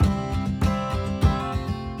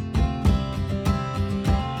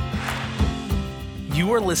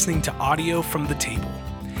You are listening to audio from The Table.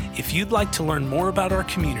 If you'd like to learn more about our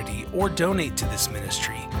community or donate to this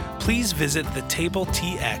ministry, please visit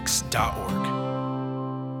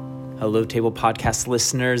thetabletx.org. Hello, Table Podcast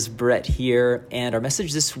listeners. Brett here, and our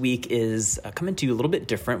message this week is coming to you a little bit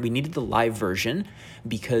different. We needed the live version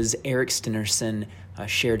because Eric Stinnerson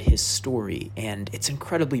shared his story, and it's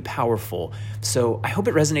incredibly powerful. So I hope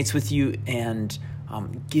it resonates with you and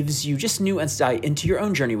gives you just new insight into your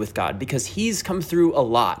own journey with God, because he's come through a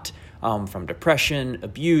lot from depression,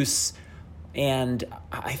 abuse, and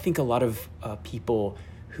I think a lot of people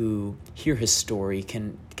who hear his story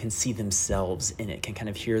can see themselves in it, can kind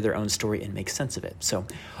of hear their own story and make sense of it. So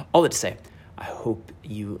all that to say, I hope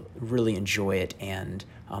you really enjoy it and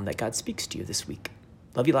that God speaks to you this week.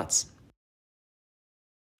 Love you lots.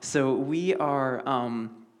 So we are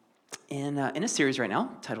in a series right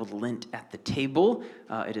now titled Lent at the Table.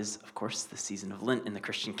 It is, of course, the season of Lent in the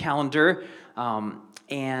Christian calendar.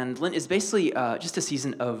 And Lent is basically just a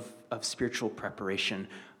season of spiritual preparation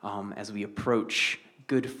as we approach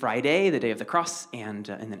Good Friday, the day of the cross, and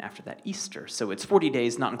then after that, Easter. So it's 40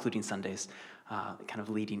 days, not including Sundays, kind of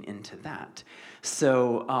leading into that.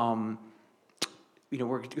 So,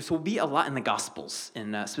 we'll be a lot in the Gospels,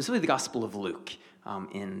 and specifically the Gospel of Luke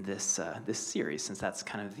in this series, since that's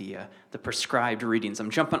kind of the prescribed readings.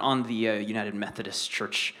 I'm jumping on the United Methodist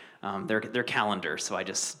Church, their calendar, so I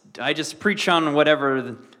just preach on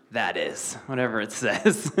whatever that is, whatever it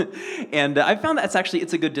says. And I found that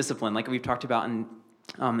it's a good discipline, like we've talked about in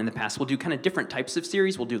the past. We'll do kind of different types of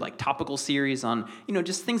series. We'll do like topical series on,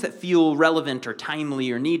 just things that feel relevant or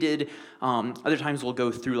timely or needed. Other times we'll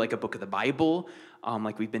go through like a book of the Bible,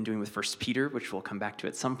 like we've been doing with 1 Peter, which we'll come back to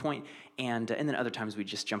at some point. And then other times we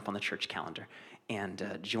just jump on the church calendar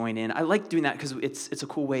and join in. I like doing that because it's a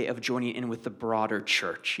cool way of joining in with the broader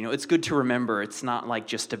church. It's good to remember it's not like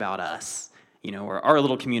just about us. Or our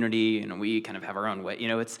little community, and we kind of have our own way.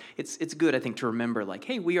 It's good, I think, to remember, like,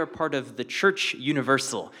 hey, we are part of the church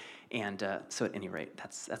universal. And so at any rate,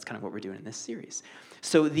 that's kind of what we're doing in this series.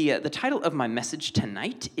 So the title of my message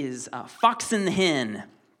tonight is Fox and the Hen,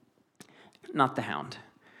 not the Hound.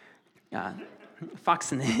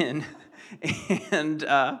 Fox and the Hen. And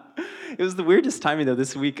it was the weirdest timing, though.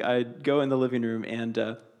 This week, I'd go in the living room,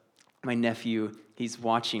 and my nephew, he's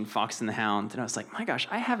watching Fox and the Hound, and I was like, my gosh,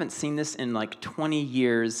 I haven't seen this in like 20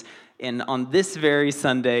 years, and on this very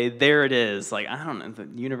Sunday, there it is. Like, I don't know, the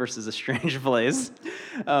universe is a strange place.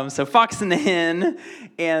 So Fox and the Hen,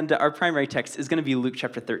 and our primary text is going to be Luke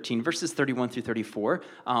chapter 13, verses 31 through 34.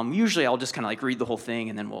 Usually I'll just kind of like read the whole thing,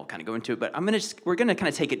 and then we'll kind of go into it, but we're going to kind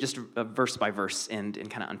of take it just verse by verse and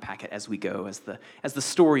kind of unpack it as we go, as the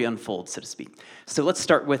story unfolds, so to speak. So let's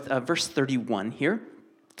start with verse 31 here.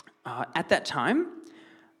 At that time,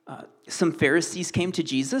 some Pharisees came to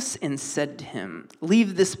Jesus and said to him,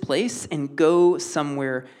 "Leave this place and go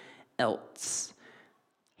somewhere else.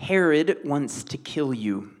 Herod wants to kill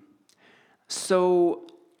you." So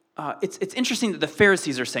it's interesting that the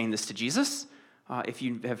Pharisees are saying this to Jesus. If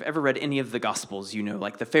you have ever read any of the Gospels,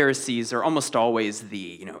 like the Pharisees are almost always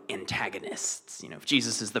the, antagonists. If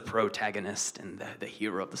Jesus is the protagonist and the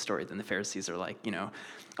hero of the story, then the Pharisees are like,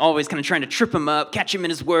 always kind of trying to trip him up, catch him in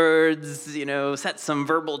his words, set some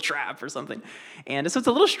verbal trap or something. And so it's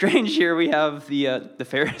a little strange here. We have the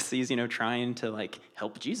Pharisees, trying to like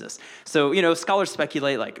help Jesus. So, scholars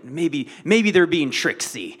speculate like maybe they're being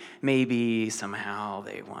tricksy. Maybe somehow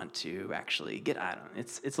they want to actually I don't know.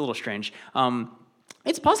 It's a little strange.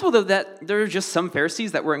 It's possible, though, that there are just some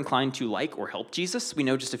Pharisees that were inclined to like or help Jesus. We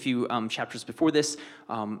know just a few chapters before this,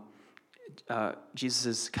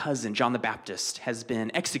 Jesus' cousin, John the Baptist, has been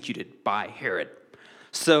executed by Herod.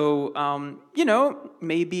 So,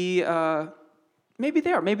 maybe they are.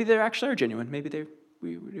 Maybe they actually are genuine. Maybe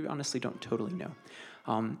we honestly don't totally know.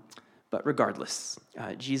 But regardless,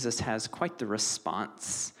 Jesus has quite the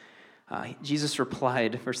response. Jesus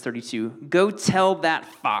replied, verse 32, "Go tell that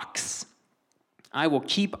fox, I will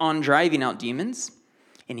keep on driving out demons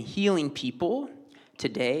and healing people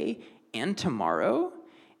today and tomorrow,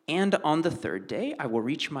 and on the third day I will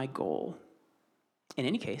reach my goal. In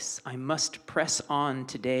any case, I must press on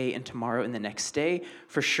today and tomorrow and the next day,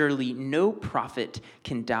 for surely no prophet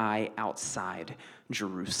can die outside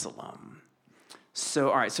Jerusalem." So,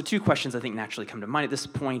 all right, so two questions I think naturally come to mind at this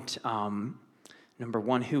point. Number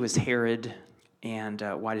one, who is Herod? And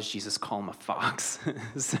why does Jesus call him a fox?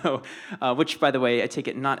 Which, by the way, I take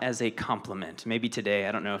it not as a compliment. Maybe today,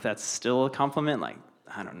 I don't know if that's still a compliment. Like,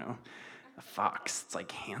 I don't know, a fox. It's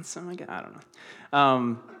like handsome, I guess. I don't know.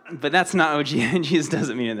 But that's not what Jesus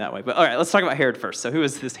doesn't mean it that way. But all right, let's talk about Herod first. So who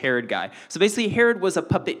is this Herod guy? So basically, Herod was a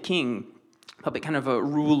puppet king puppet kind of a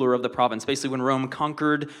ruler of the province. Basically, when Rome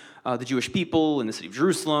conquered the Jewish people in the city of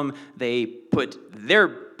Jerusalem, they put their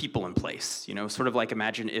people in place. Sort of like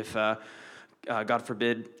imagine if, God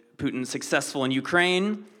forbid, Putin's successful in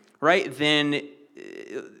Ukraine, right? Then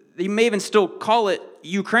they may even still call it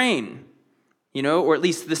Ukraine, or at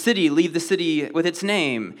least leave the city with its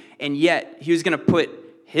name, and yet he was going to put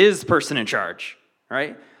his person in charge,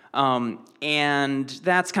 right? And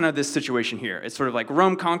that's kind of this situation here. It's sort of like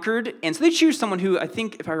Rome conquered, and so they choose someone who, I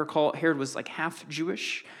think, if I recall, Herod was like half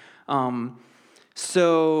Jewish.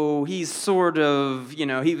 So he's sort of,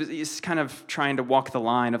 he's kind of trying to walk the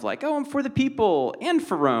line of like, oh, I'm for the people and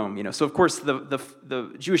for Rome, So of course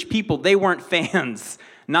the Jewish people, they weren't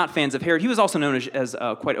not fans of Herod. He was also known as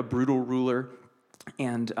quite a brutal ruler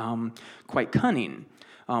and quite cunning,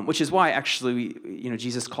 which is why actually,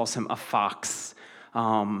 Jesus calls him a fox.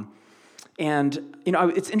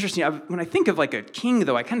 It's interesting. When I think of like a king,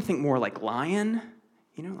 though, I kind of think more like lion.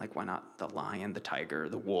 Like why not the lion, the tiger,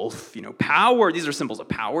 the wolf? Power. These are symbols of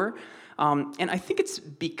power. And I think it's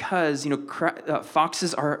because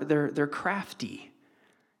foxes they're crafty.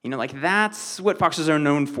 Like that's what foxes are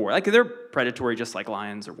known for. Like they're predatory, just like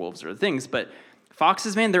lions or wolves or other things. But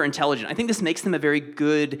foxes, man, they're intelligent. I think this makes them a very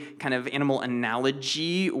good kind of animal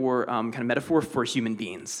analogy or kind of metaphor for human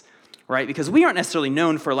beings. Right? Because we aren't necessarily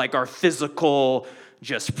known for like our physical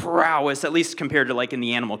just prowess, at least compared to like in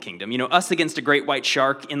the animal kingdom. Us against a great white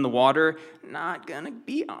shark in the water, not gonna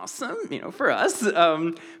be awesome, for us.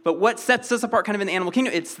 But what sets us apart kind of in the animal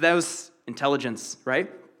kingdom, it's those intelligence,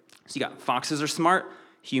 right? So you got foxes are smart,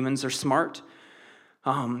 humans are smart.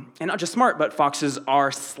 And not just smart, but foxes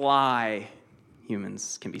are sly.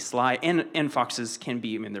 Humans can be sly, and foxes can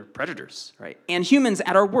be, they're predators, right? And humans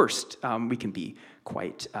at our worst, we can be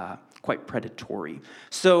quite predatory.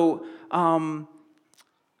 So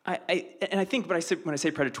I think when I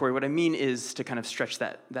say predatory, what I mean is to kind of stretch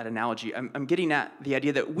that analogy. I'm getting at the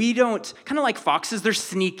idea that we don't, kind of like foxes, they're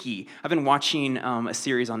sneaky. I've been watching a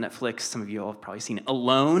series on Netflix. Some of you all have probably seen it,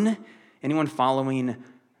 Alone. Anyone following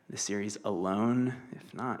the series Alone?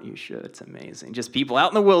 If not, you should. It's amazing. Just people out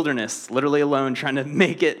in the wilderness, literally alone, trying to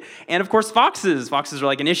make it. And of course, foxes. Foxes are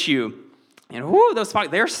like an issue. And those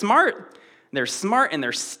foxes, they're smart. They're smart and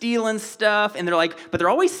they're stealing stuff, and but they're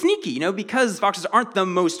always sneaky, because foxes aren't the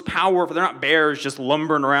most powerful. They're not bears just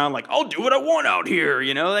lumbering around like, I'll do what I want out here,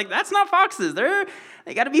 like that's not foxes.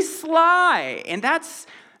 They got to be sly, and that's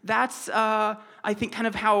I think kind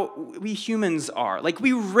of how we humans are. Like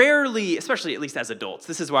we rarely, especially at least as adults,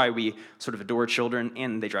 this is why we sort of adore children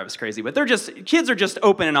and they drive us crazy, but kids are just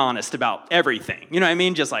open and honest about everything. You know what I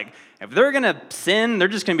mean? Just like, if they're going to sin, they're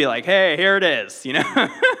just going to be like, hey, here it is,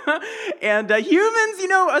 And humans,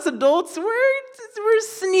 as adults, we're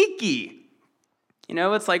sneaky.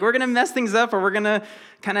 It's like we're going to mess things up, or we're going to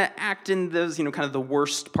kind of act in those, kind of the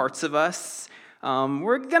worst parts of us.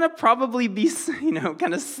 We're going to probably be,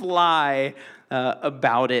 kind of sly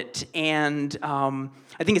about it. And I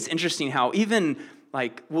think it's interesting how even,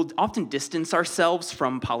 we'll often distance ourselves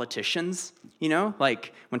from politicians,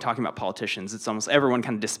 Like, when talking about politicians, it's almost everyone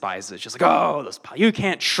kind of despises it. It's just like, oh, you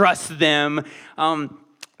can't trust them.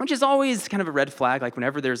 Which is always kind of a red flag, like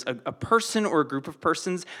whenever there's a person or a group of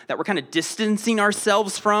persons that we're kind of distancing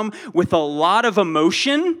ourselves from with a lot of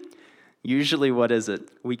emotion. Usually, what is it?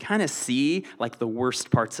 We kind of see like the worst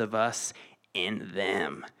parts of us in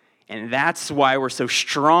them. And that's why we're so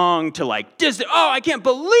strong to I can't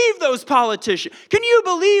believe those politicians. Can you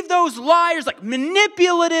believe those liars? Like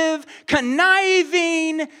manipulative,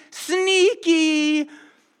 conniving, sneaky.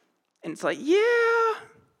 And it's like, yeah,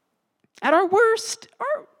 at our worst,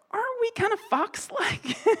 aren't we kind of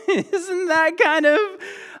fox-like? Isn't that kind of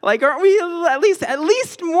aren't we at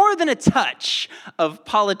least more than a touch of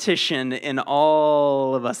politician in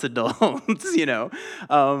all of us adults?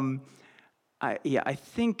 I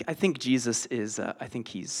think Jesus is. I think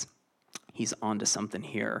he's onto something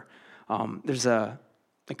here. There's a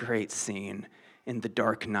great scene in The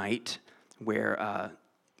Dark Knight where,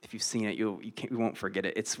 if you've seen it, you won't forget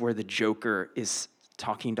it. It's where the Joker is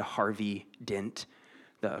talking to Harvey Dent,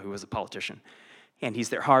 who was a politician, and he's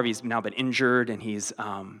there. Harvey's now been injured, and he's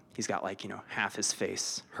got half his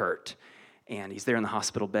face hurt, and he's there in the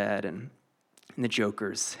hospital bed, and the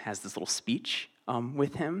Joker's has this little speech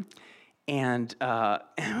with him. And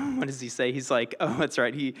what does he say? He's like, oh, that's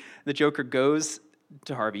right. The Joker goes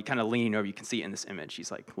to Harvey, kind of leaning over. You can see it in this image.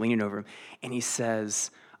 He's like leaning over him, and he says,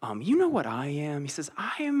 you know what I am? He says,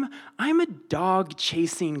 I'm a dog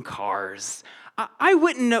chasing cars. I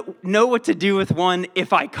wouldn't know what to do with one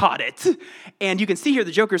if I caught it. And you can see here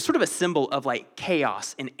the Joker is sort of a symbol of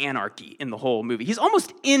chaos and anarchy in the whole movie. He's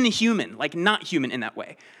almost inhuman, not human in that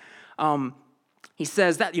way. he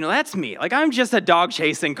says that, that's me. Like, I'm just a dog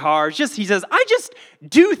chasing cars. He says, I just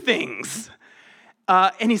do things.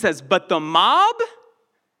 And he says, but the mob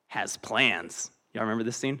has plans. Y'all remember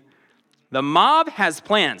this scene? The mob has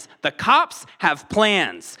plans. The cops have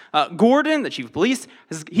plans. Gordon, the chief of police,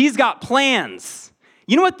 he's got plans.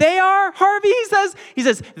 You know what they are, Harvey? He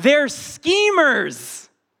says, they're schemers.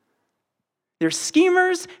 They're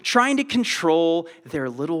schemers trying to control their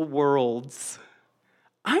little worlds.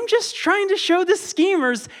 I'm just trying to show the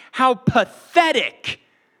schemers how pathetic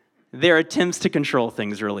their attempts to control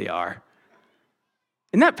things really are.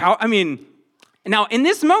 Isn't that powerful? Now in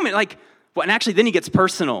this moment, and actually then he gets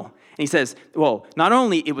personal. And he says, well, not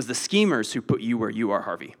only it was the schemers who put you where you are,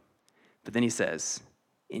 Harvey, but then he says,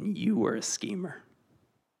 and you were a schemer.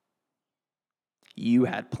 You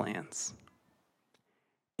had plans.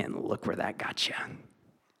 And look where that got you.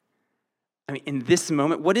 In this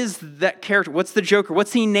moment, what is that character? What's the Joker?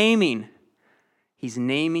 What's he naming? He's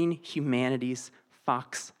naming humanity's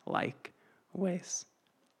fox-like ways.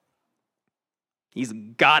 He's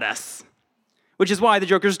got us. Which is why the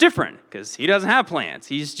Joker's different, because he doesn't have plans.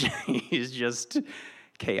 He's just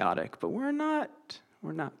chaotic. But we're not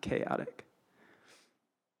chaotic.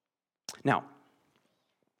 Now,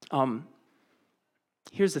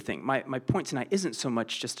 here's the thing. My point tonight isn't so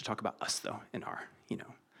much just to talk about us, though, in our,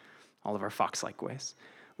 all of our fox-like ways.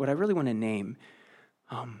 What I really want to name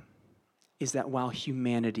is that while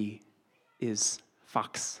humanity is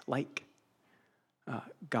fox-like,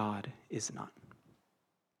 God is not.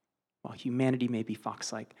 While humanity may be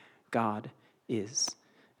fox-like, God is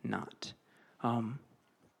not.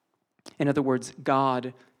 In other words,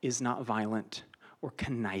 God is not violent or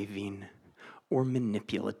conniving or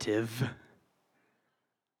manipulative.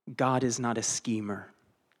 God is not a schemer.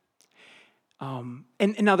 And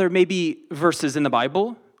now there may be verses in the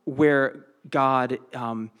Bible where God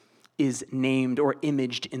is named or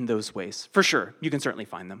imaged in those ways. For sure, you can certainly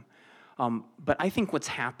find them. But I think what's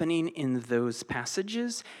happening in those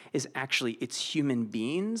passages is actually it's human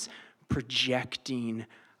beings projecting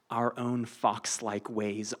our own fox-like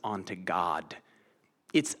ways onto God.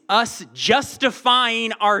 It's us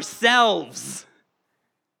justifying ourselves.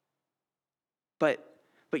 But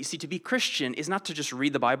you see, to be Christian is not to just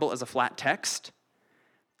read the Bible as a flat text.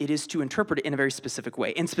 It is to interpret it in a very specific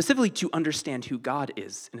way, and specifically to understand who God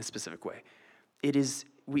is in a specific way. It is,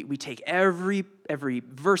 we take every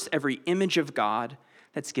verse, every image of God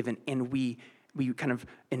that's given, and we kind of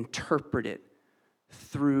interpret it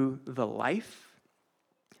through the life,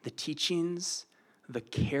 the teachings, the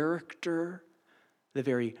character, the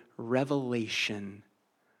very revelation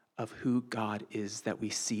of who God is that we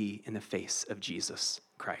see in the face of Jesus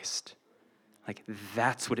Christ.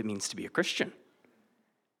 That's what it means to be a Christian.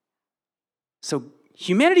 So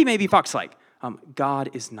humanity may be fox-like.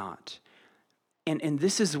 God is not. And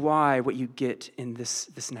this is why what you get in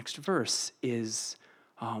this next verse is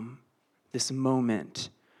this moment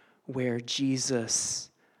where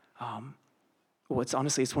Jesus, it's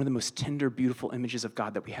one of the most tender, beautiful images of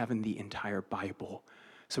God that we have in the entire Bible.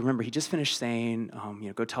 So remember, he just finished saying,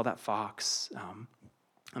 go tell that fox, I'm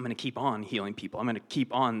going to keep on healing people. I'm going to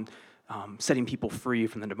keep on setting people free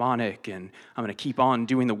from the demonic, and I'm going to keep on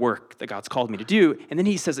doing the work that God's called me to do. And then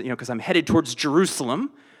he says, because I'm headed towards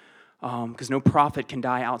Jerusalem, because no prophet can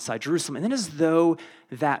die outside Jerusalem. And then as though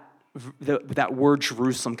that word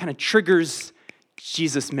Jerusalem kind of triggers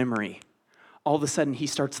Jesus' memory, all of a sudden he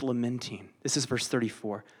starts lamenting. This is verse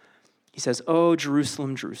 34. He says, "Oh,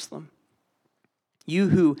 Jerusalem, Jerusalem, you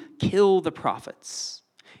who kill the prophets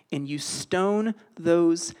and you stone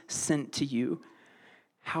those sent to you,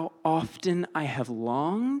 how often I have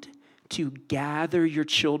longed to gather your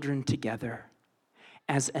children together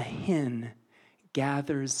as a hen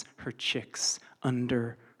gathers her chicks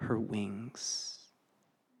under her wings.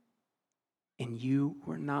 And you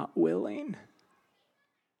were not willing."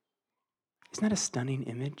 Isn't that a stunning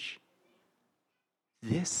image?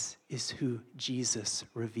 This is who Jesus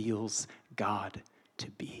reveals God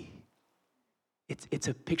to be. It's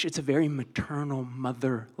a picture, it's a very maternal,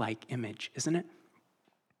 mother-like image, isn't it?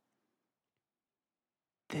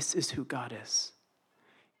 This is who God is.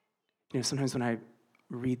 Sometimes when I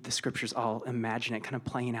read the scriptures, I'll imagine it kind of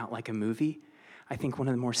playing out like a movie. I think one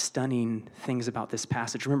of the more stunning things about this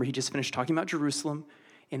passage, remember he just finished talking about Jerusalem,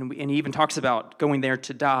 and he even talks about going there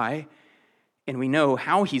to die, and we know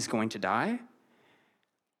how he's going to die.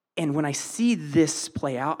 And when I see this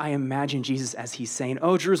play out, I imagine Jesus as he's saying,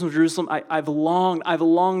 "Oh, Jerusalem, Jerusalem, I've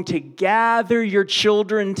longed to gather your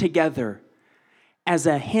children together as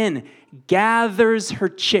a hen gathers her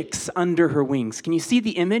chicks under her wings." Can you see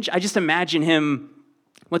the image? I just imagine him,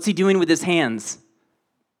 what's he doing with his hands?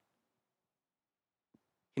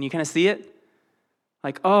 Can you kind of see it?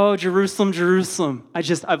 Like, oh, Jerusalem, Jerusalem,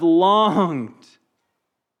 I've longed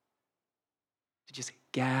to just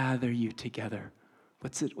gather you together.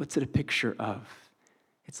 What's it a picture of?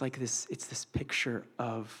 It's this picture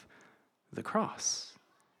of the cross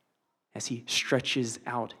as he stretches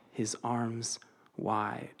out his arms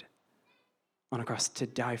wide on a cross to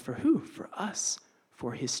die for who? For us,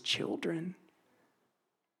 for his children,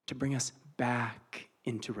 to bring us back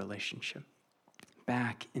into relationship,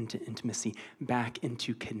 back into intimacy, back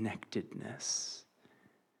into connectedness.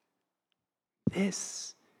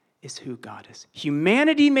 This is who God is.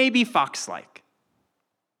 Humanity may be fox-like.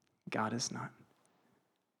 God is not.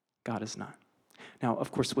 God is not. Now,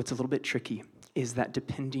 of course, what's a little bit tricky is that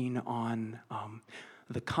depending on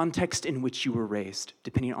the context in which you were raised,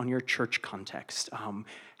 depending on your church context,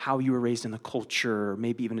 how you were raised in the culture,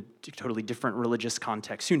 maybe even a totally different religious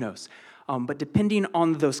context, who knows? But depending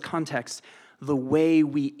on those contexts, the way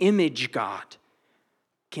we image God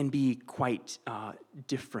can be quite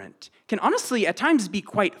different, can honestly at times be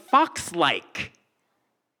quite fox-like.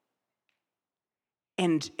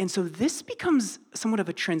 And so this becomes somewhat of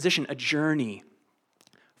a transition, a journey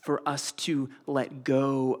for us to let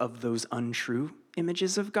go of those untrue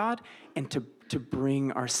images of God and to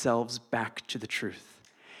bring ourselves back to the truth.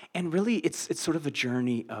 And really, it's sort of a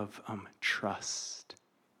journey of trust,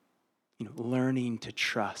 learning to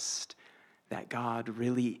trust that God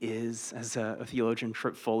really is, as a theologian,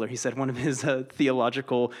 Tripp Fuller, he said one of his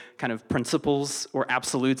theological kind of principles or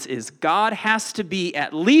absolutes is God has to be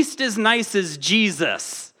at least as nice as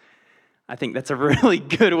Jesus. I think that's a really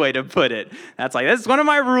good way to put it. That's one of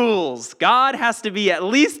my rules. God has to be at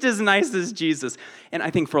least as nice as Jesus. And I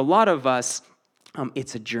think for a lot of us,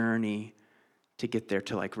 it's a journey to get there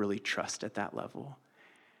to really trust at that level.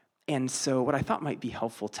 And so what I thought might be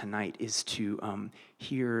helpful tonight is to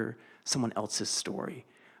hear someone else's story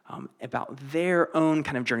about their own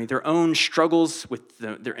kind of journey, their own struggles with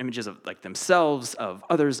their images of themselves, of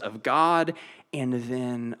others, of God, and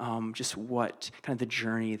then just what kind of the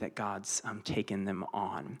journey that God's taken them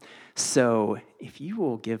on. So if you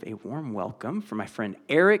will give a warm welcome for my friend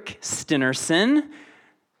Eric Stinnerson.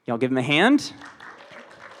 Y'all give him a hand.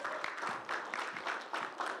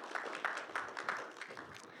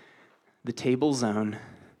 The table zone,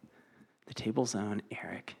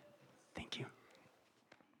 Eric. Thank you.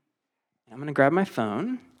 I'm going to grab my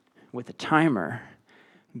phone with a timer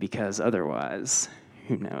because otherwise,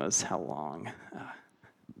 who knows how long.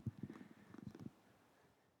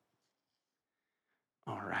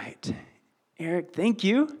 All right. Eric, thank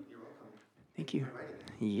you. You're welcome. Thank you.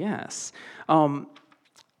 Yes.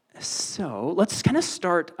 So let's kind of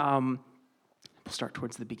start, we'll start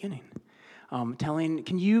towards the beginning.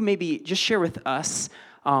 Can you maybe just share with us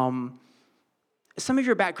some of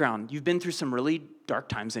your background? You've been through some really dark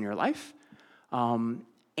times in your life,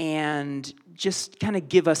 and just kind of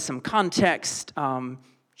give us some context,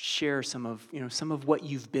 share some of what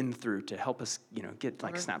you've been through to help us, get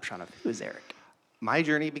a snapshot of who is Eric. My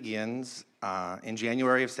journey begins in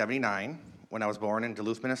January of '79 when I was born in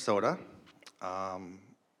Duluth, Minnesota.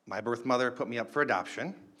 My birth mother put me up for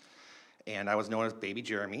adoption, and I was known as Baby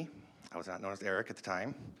Jeremy. I was not known as Eric at the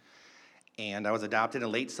time. And I was adopted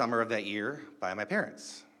in late summer of that year by my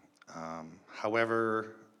parents.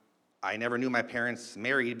 However, I never knew my parents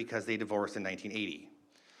married because they divorced in 1980.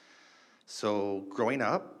 So growing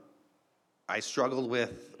up, I struggled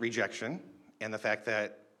with rejection and the fact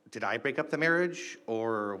that, did I break up the marriage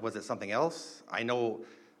or was it something else? I know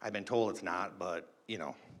I've been told it's not, but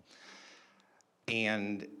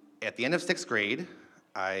And at the end of 6th grade,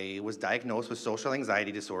 I was diagnosed with social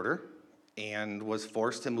anxiety disorder and was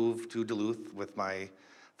forced to move to Duluth with my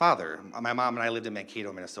father. My mom and I lived in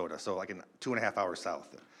Mankato, Minnesota, so 2.5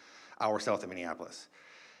 hours south of Minneapolis.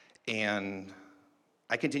 And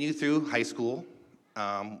I continued through high school,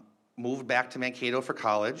 moved back to Mankato for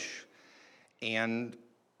college, and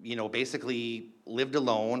basically lived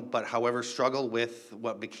alone, but however struggled with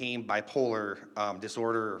what became bipolar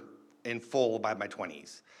disorder in full by my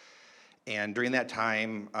 20s. And during that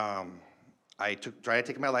time, I tried to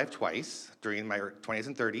take my life twice during my 20s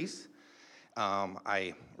and 30s.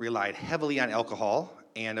 I relied heavily on alcohol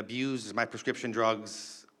and abused my prescription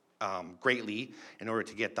drugs greatly in order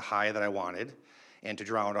to get the high that I wanted and to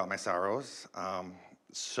drown out my sorrows.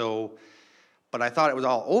 But I thought it was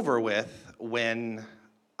all over with when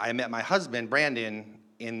I met my husband, Brandon,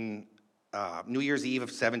 in New Year's Eve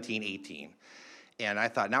of 17-18. And I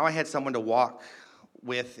thought, now I had someone to walk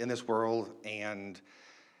with in this world, and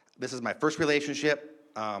this is my first relationship,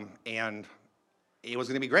 and it was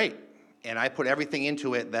going to be great. And I put everything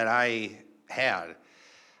into it that I had.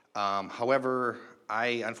 However,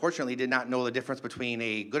 I unfortunately did not know the difference between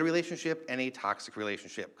a good relationship and a toxic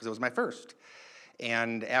relationship because it was my first.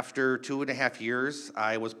 And after 2.5 years,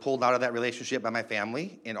 I was pulled out of that relationship by my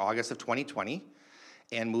family in August of 2020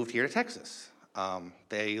 and moved here to Texas.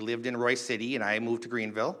 They lived in Royce City, and I moved to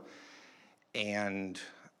Greenville. And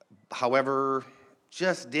however,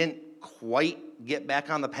 just didn't quite get back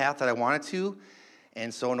on the path that I wanted to.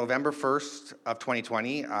 And so November 1st of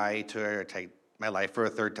 2020, I took my life for a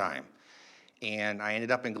third time. And I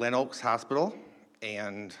ended up in Glen Oaks Hospital.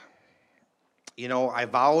 And, I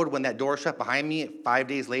vowed when that door shut behind me 5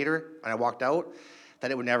 days later, and I walked out, that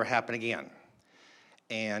it would never happen again.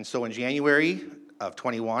 And so in January of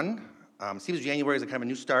 21, seems January is a kind of a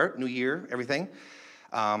new start, new year, everything.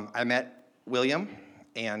 I met William,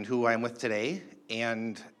 and who I'm with today,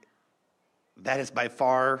 and that is by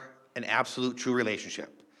far an absolute true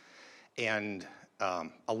relationship. And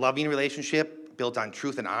a loving relationship built on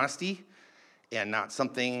truth and honesty, and not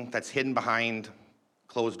something that's hidden behind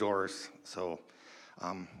closed doors. So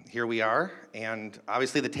here we are, and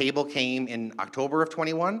obviously the table came in October of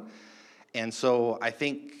 21, and so I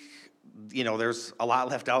think, there's a lot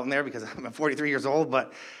left out in there because I'm 43 years old,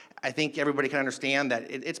 but I think everybody can understand that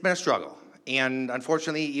it's been a struggle. And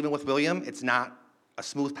unfortunately, even with William, it's not a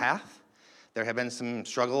smooth path. There have been some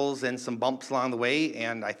struggles and some bumps along the way,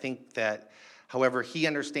 and I think that, however, he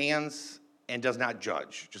understands and does not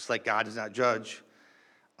judge. Just like God does not judge,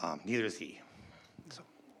 neither does he. So.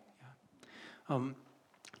 Yeah.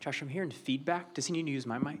 Josh, I'm hearing feedback. Does he need to use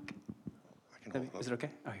my mic? Is it okay?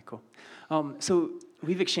 Okay, cool. So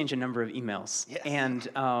we've exchanged a number of emails. Yes. And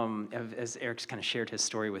as Eric's kind of shared his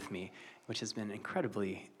story with me, which has been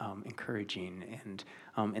incredibly encouraging and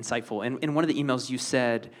insightful. And in one of the emails you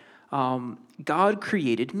said, God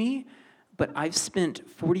created me, but I've spent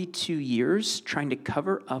 42 years trying to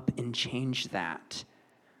cover up and change that.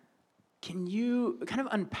 Can you kind of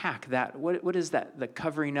unpack that? What is that, the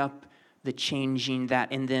covering up, the changing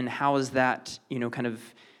that, and then how has that, kind of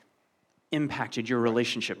impacted your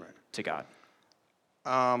relationship to God?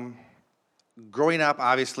 Growing up,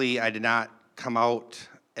 obviously, I did not come out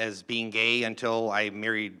as being gay until I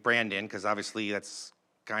married Brandon, because obviously that's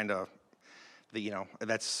kind of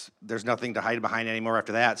there's nothing to hide behind anymore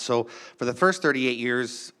after that. So for the first 38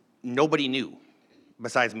 years, nobody knew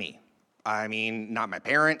besides me. I mean, not my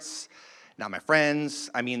parents, not my friends.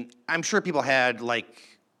 I mean, I'm sure people had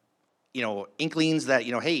inklings that,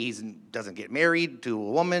 hey, he doesn't get married to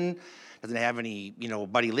a woman, doesn't have any,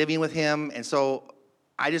 buddy living with him. And so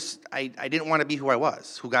I didn't want to be who I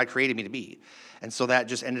was, who God created me to be. And so that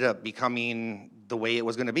just ended up becoming the way it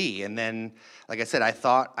was going to be. And then, like I said, I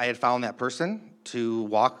thought I had found that person to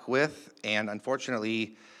walk with, and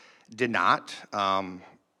unfortunately did not.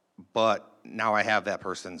 But now I have that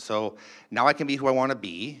person. So now I can be who I want to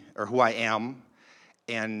be, or who I am.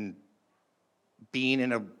 And being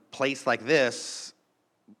in a place like this,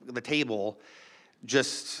 the table,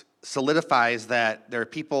 just solidifies that there are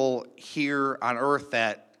people here on earth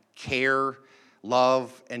that care,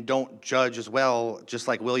 love, and don't judge as well, just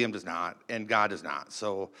like William does not, and God does not.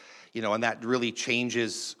 So, and that really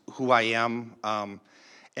changes who I am,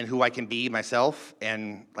 and who I can be myself,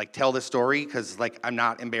 and tell this story, because I'm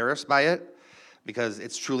not embarrassed by it, because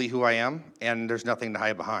it's truly who I am, and there's nothing to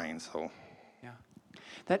hide behind. So, yeah,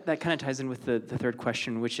 that kind of ties in with the third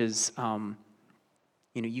question, which is,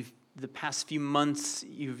 the past few months,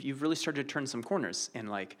 you've really started to turn some corners and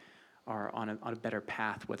are on a better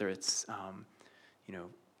path, whether it's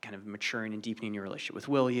kind of maturing and deepening your relationship with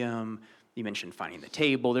William. You mentioned finding the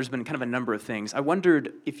table. There's been kind of a number of things. I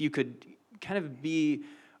wondered if you could kind of be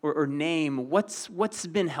or name what's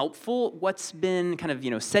been helpful, what's been kind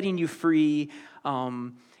of setting you free,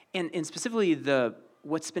 and specifically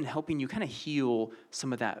what's been helping you kind of heal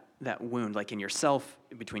some of that wound, in yourself,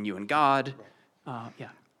 between you and God. Yeah.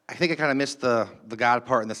 I think I kind of missed the God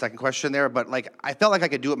part in the second question there, but I felt like I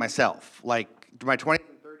could do it myself. Through my 20s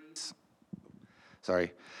and 30s,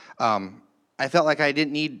 sorry, I felt like I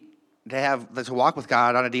didn't need to walk with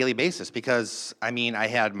God on a daily basis, because I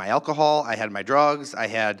had my alcohol, I had my drugs, I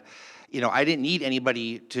I didn't need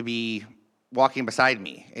anybody to be walking beside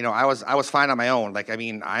me. I was fine on my own.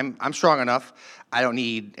 I'm strong enough. I don't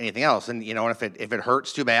need anything else. And and if it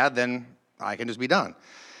hurts too bad, then I can just be done.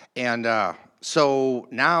 And so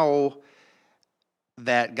now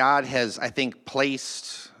that God has, I think,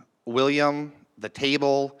 placed William, the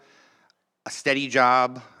table, a steady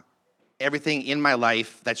job, everything in my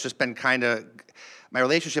life, that's just been my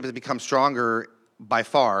relationship has become stronger by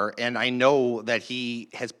far, and I know that he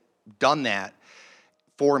has done that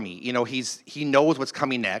for me. He knows what's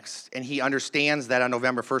coming next, and he understands that on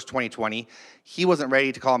November 1st, 2020, he wasn't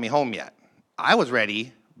ready to call me home yet. I was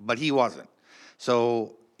ready, but he wasn't.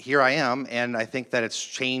 So here I am, and I think that it's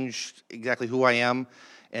changed exactly who I am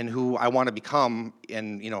and who I want to become,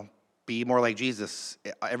 and be more like Jesus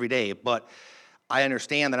every day. But I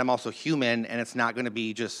understand that I'm also human, and it's not going to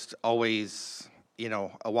be just always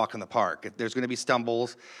a walk in the park. There's going to be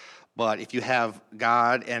stumbles, but if you have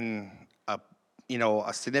God and a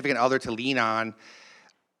significant other to lean on,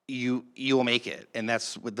 you will make it. And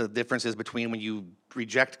that's what the difference is between when you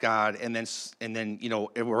reject God and then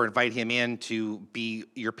or invite him in to be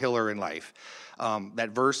your pillar in life. That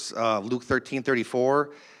verse, Luke 13:34,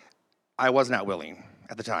 I was not willing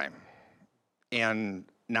at the time, and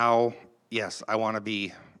now, yes, I want to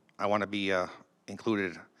be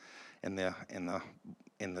included in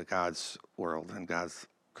the God's world and God's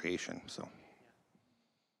creation. So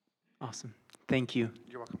Awesome. Thank you.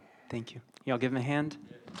 you're welcome. Thank you. Y'all give him a hand.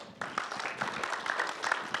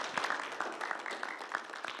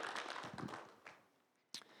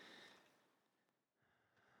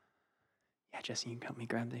 Yeah, Jesse, you can help me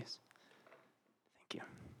grab these. Thank you.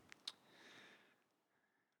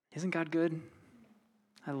 Isn't God good?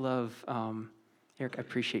 I love, Eric, I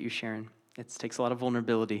appreciate you sharing. It takes a lot of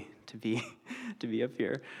vulnerability to be up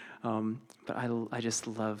here. But I just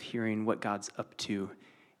love hearing what God's up to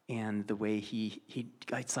and the way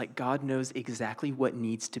it's like God knows exactly what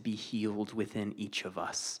needs to be healed within each of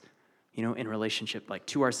us, in relationship, like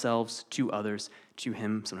to ourselves, to others, to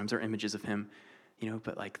him. Sometimes they're images of him,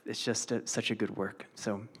 but like it's just such a good work.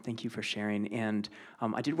 So thank you for sharing. And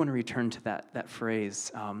I did want to return to that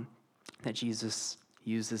phrase that Jesus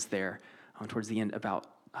uses there towards the end about,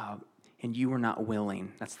 and you were not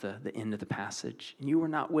willing. That's the end of the passage. And you were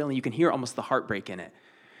not willing. You can hear almost the heartbreak in it.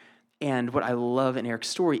 And what I love in Eric's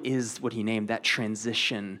story is what he named that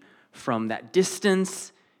transition from that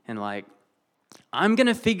distance and like, I'm going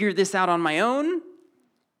to figure this out on my own,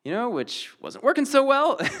 which wasn't working so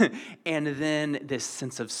well. And then this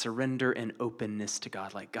sense of surrender and openness to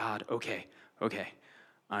God, like, God, okay,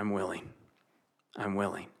 I'm willing.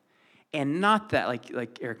 And not that,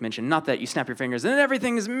 like Eric mentioned, not that you snap your fingers and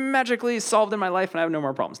everything is magically solved in my life and I have no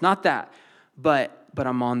more problems. Not that, but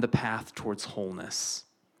I'm on the path towards wholeness.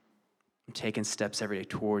 I'm taking steps every day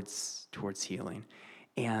towards healing.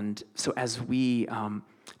 And so as we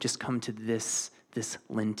just come to this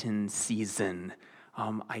Lenten season,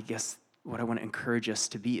 I guess what I want to encourage us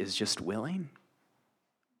to be is just willing.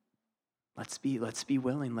 Let's be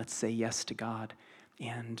willing. Let's say yes to God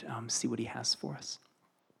and see what he has for us.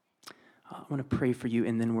 I want to pray for you,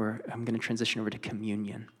 and then I'm going to transition over to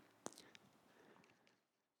communion.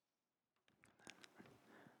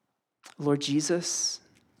 Lord Jesus,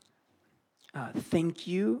 thank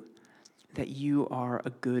you that you are a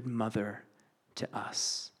good mother to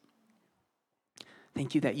us.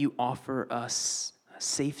 Thank you that you offer us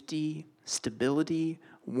safety, stability,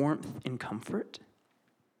 warmth, and comfort.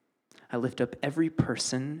 I lift up every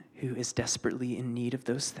person who is desperately in need of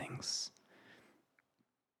those things.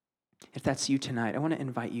 If that's you tonight, I want to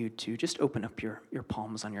invite you to just open up your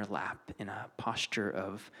palms on your lap in a posture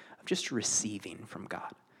of just receiving from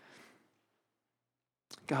God.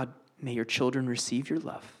 God, may your children receive your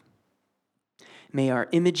love. May our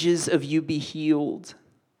images of you be healed.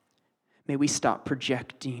 May we stop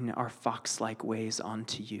projecting our fox-like ways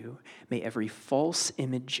onto you. May every false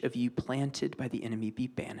image of you planted by the enemy be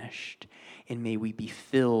banished. And may we be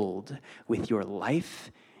filled with your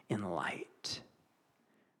life and light.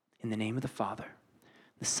 In the name of the Father,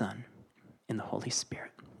 the Son, and the Holy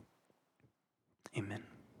Spirit. Amen.